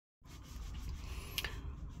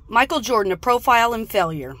Michael Jordan, A Profile in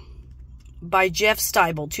Failure by Jeff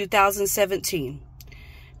Steibel, 2017.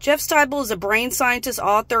 Jeff Steibel is a brain scientist,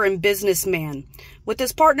 author, and businessman. With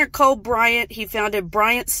his partner Cole Bryant, he founded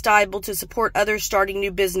Bryant Steibel to support others starting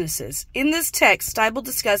new businesses. In this text, Steibel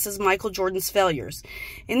discusses Michael Jordan's failures.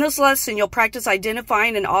 In this lesson, you'll practice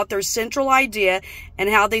identifying an author's central idea and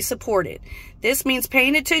how they support it. This means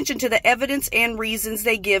paying attention to the evidence and reasons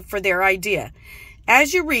they give for their idea.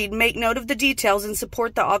 As you read, make note of the details and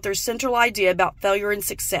support the author's central idea about failure and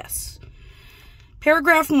success.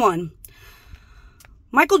 Paragraph 1.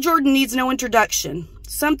 Michael Jordan needs no introduction.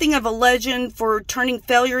 Something of a legend for turning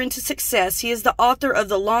failure into success, he is the author of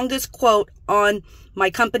the longest quote on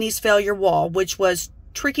my company's failure wall, which was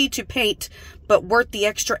tricky to paint, but worth the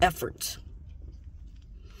extra effort.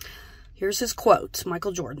 Here's his quote,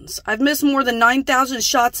 Michael Jordan's. I've missed more than 9,000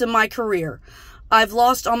 shots in my career. I've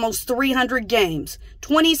lost almost 300 games.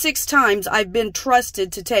 26 times I've been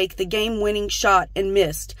trusted to take the game-winning shot and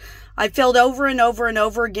missed. I've failed over and over and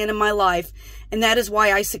over again in my life, and that is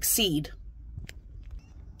why I succeed.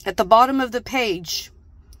 At the bottom of the page,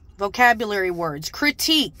 vocabulary words.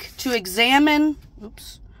 Critique, to examine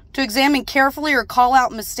carefully or call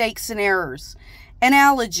out mistakes and errors.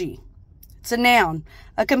 Analogy, it's a noun,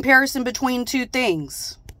 a comparison between two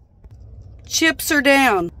things. Chips are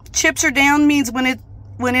down. Chips are down means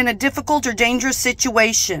when in a difficult or dangerous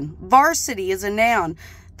situation. Varsity is a noun,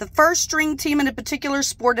 the first string team in a particular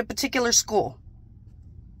sport at a particular school.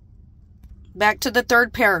 Back to the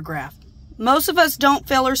third paragraph. Most of us don't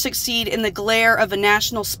fail or succeed in the glare of a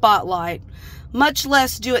national spotlight, much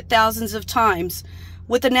less do it thousands of times,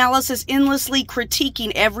 with analysis endlessly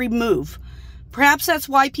critiquing every move. Perhaps that's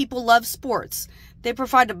why people love sports. They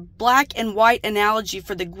provide a black and white analogy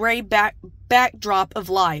for the gray backdrop of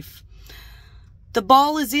life. The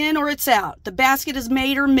ball is in or it's out. The basket is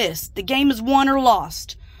made or missed. The game is won or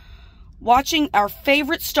lost. Watching our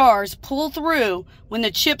favorite stars pull through when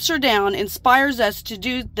the chips are down inspires us to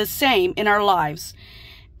do the same in our lives.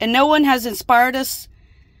 And no one has inspired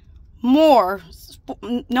more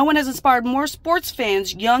sports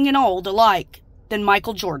fans, young and old alike, than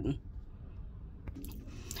Michael Jordan.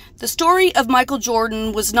 The story of Michael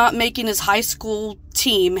Jordan not making his high school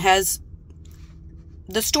team has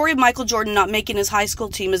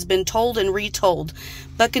been told and retold,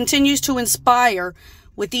 but continues to inspire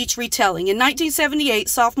with each retelling. In 1978,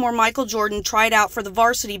 sophomore Michael Jordan tried out for the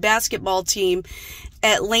varsity basketball team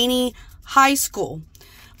at Laney High School.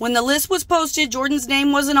 When the list was posted, Jordan's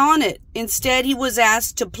name wasn't on it. Instead, he was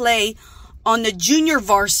asked to play on the junior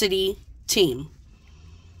varsity team.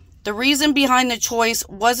 The reason behind the choice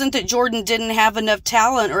wasn't that Jordan didn't have enough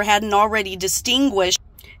talent or hadn't already distinguished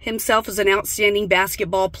himself as an outstanding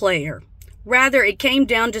basketball player. Rather, it came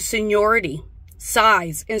down to seniority,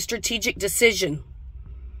 size, and strategic decision.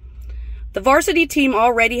 The varsity team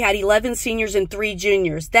already had 11 seniors and 3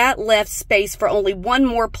 juniors. That left space for only one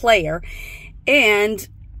more player, and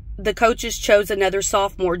the coaches chose another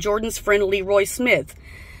sophomore, Jordan's friend Leroy Smith.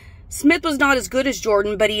 Smith was not as good as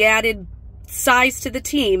Jordan, but he added size to the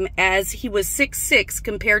team as he was 6'6"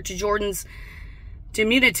 compared to Jordan's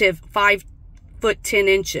diminutive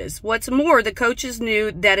 5'10". What's more, the coaches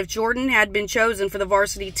knew that if Jordan had been chosen for the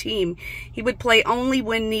varsity team, he would play only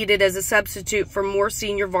when needed as a substitute for more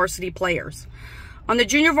senior varsity players. On the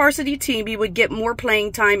junior varsity team, he would get more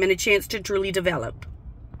playing time and a chance to truly develop.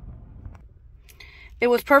 It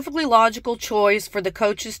was a perfectly logical choice for the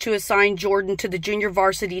coaches to assign Jordan to the junior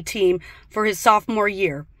varsity team for his sophomore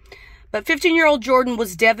year. But 15-year-old Jordan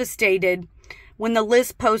was devastated when the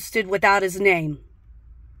list posted without his name.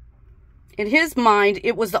 In his mind,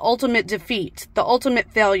 it was the ultimate defeat, the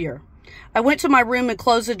ultimate failure. I went to my room and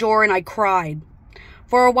closed the door and I cried.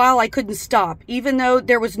 For a while, I couldn't stop. Even though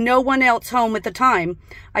there was no one else home at the time,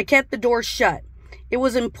 I kept the door shut. It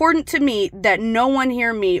was important to me that no one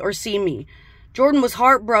hear me or see me. Jordan was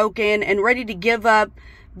heartbroken and ready to give up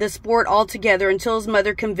the sport altogether until his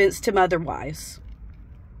mother convinced him otherwise.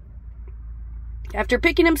 After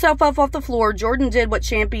picking himself up off the floor, Jordan did what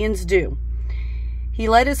champions do. He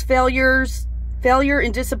let his failure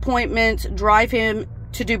and disappointment drive him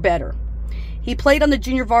to do better. He played on the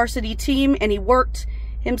junior varsity team and he worked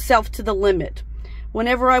himself to the limit.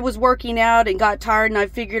 Whenever I was working out and got tired and I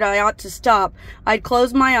figured I ought to stop, I'd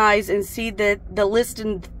close my eyes and see the list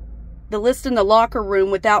in the locker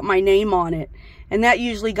room without my name on it, and that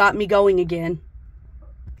usually got me going again.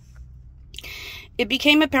 It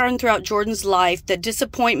became apparent throughout Jordan's life that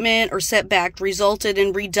disappointment or setback resulted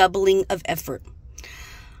in redoubling of effort.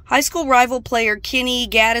 High school rival player Kenny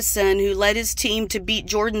Gattison, who led his team to beat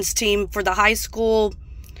Jordan's team for the high school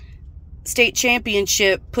state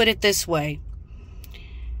championship, put it this way: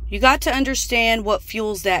 You got to understand what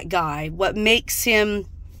fuels that guy, what makes him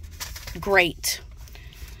great.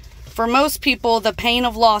 For most people, the pain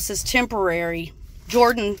of loss is temporary.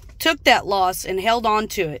 Jordan took that loss and held on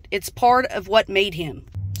to it. It's part of what made him.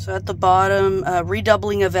 So at the bottom,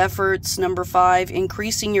 redoubling of efforts. Number 5,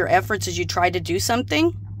 increasing your efforts as you try to do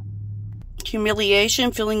something.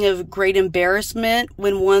 Humiliation, feeling of great embarrassment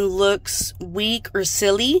when one looks weak or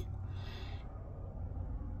silly.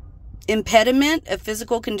 Impediment, a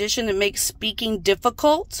physical condition that makes speaking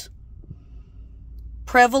difficult.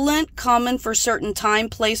 Prevalent, common for certain time,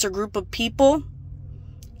 place, or group of people.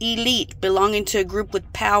 Elite, belonging to a group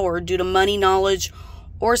with power due to money, knowledge,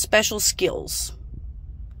 or special skills.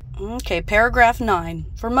 Okay, paragraph 9.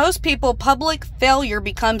 For most people, public failure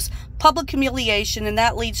becomes public humiliation, and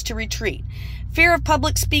that leads to retreat. Fear of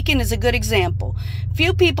public speaking is a good example.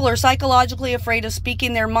 Few people are psychologically afraid of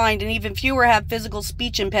speaking their mind, and even fewer have physical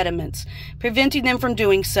speech impediments, preventing them from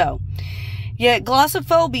doing so. Yet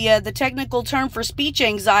glossophobia, the technical term for speech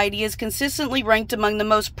anxiety, is consistently ranked among the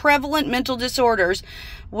most prevalent mental disorders,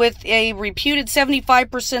 with a reputed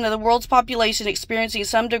 75% of the world's population experiencing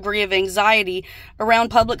some degree of anxiety around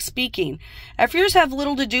public speaking. Our fears have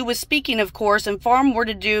little to do with speaking, of course, and far more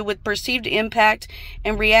to do with perceived impact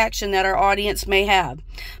and reaction that our audience may have.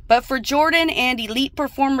 But for Jordan and elite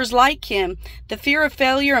performers like him, the fear of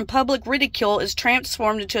failure and public ridicule is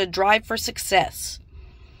transformed into a drive for success.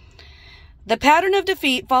 The pattern of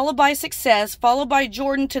defeat, followed by success, followed by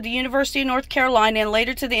Jordan to the University of North Carolina and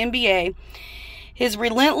later to the NBA. His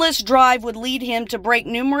relentless drive would lead him to break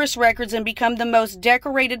numerous records and become the most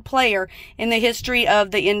decorated player in the history of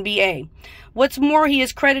the NBA. What's more, he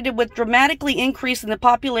is credited with dramatically increasing the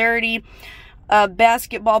popularity of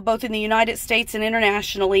basketball both in the United States and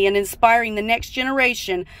internationally, and inspiring the next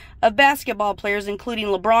generation of basketball players, including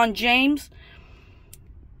LeBron James,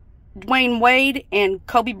 Dwayne Wade, and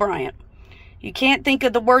Kobe Bryant. You can't think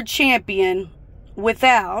of the word champion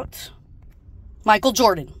without Michael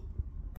Jordan.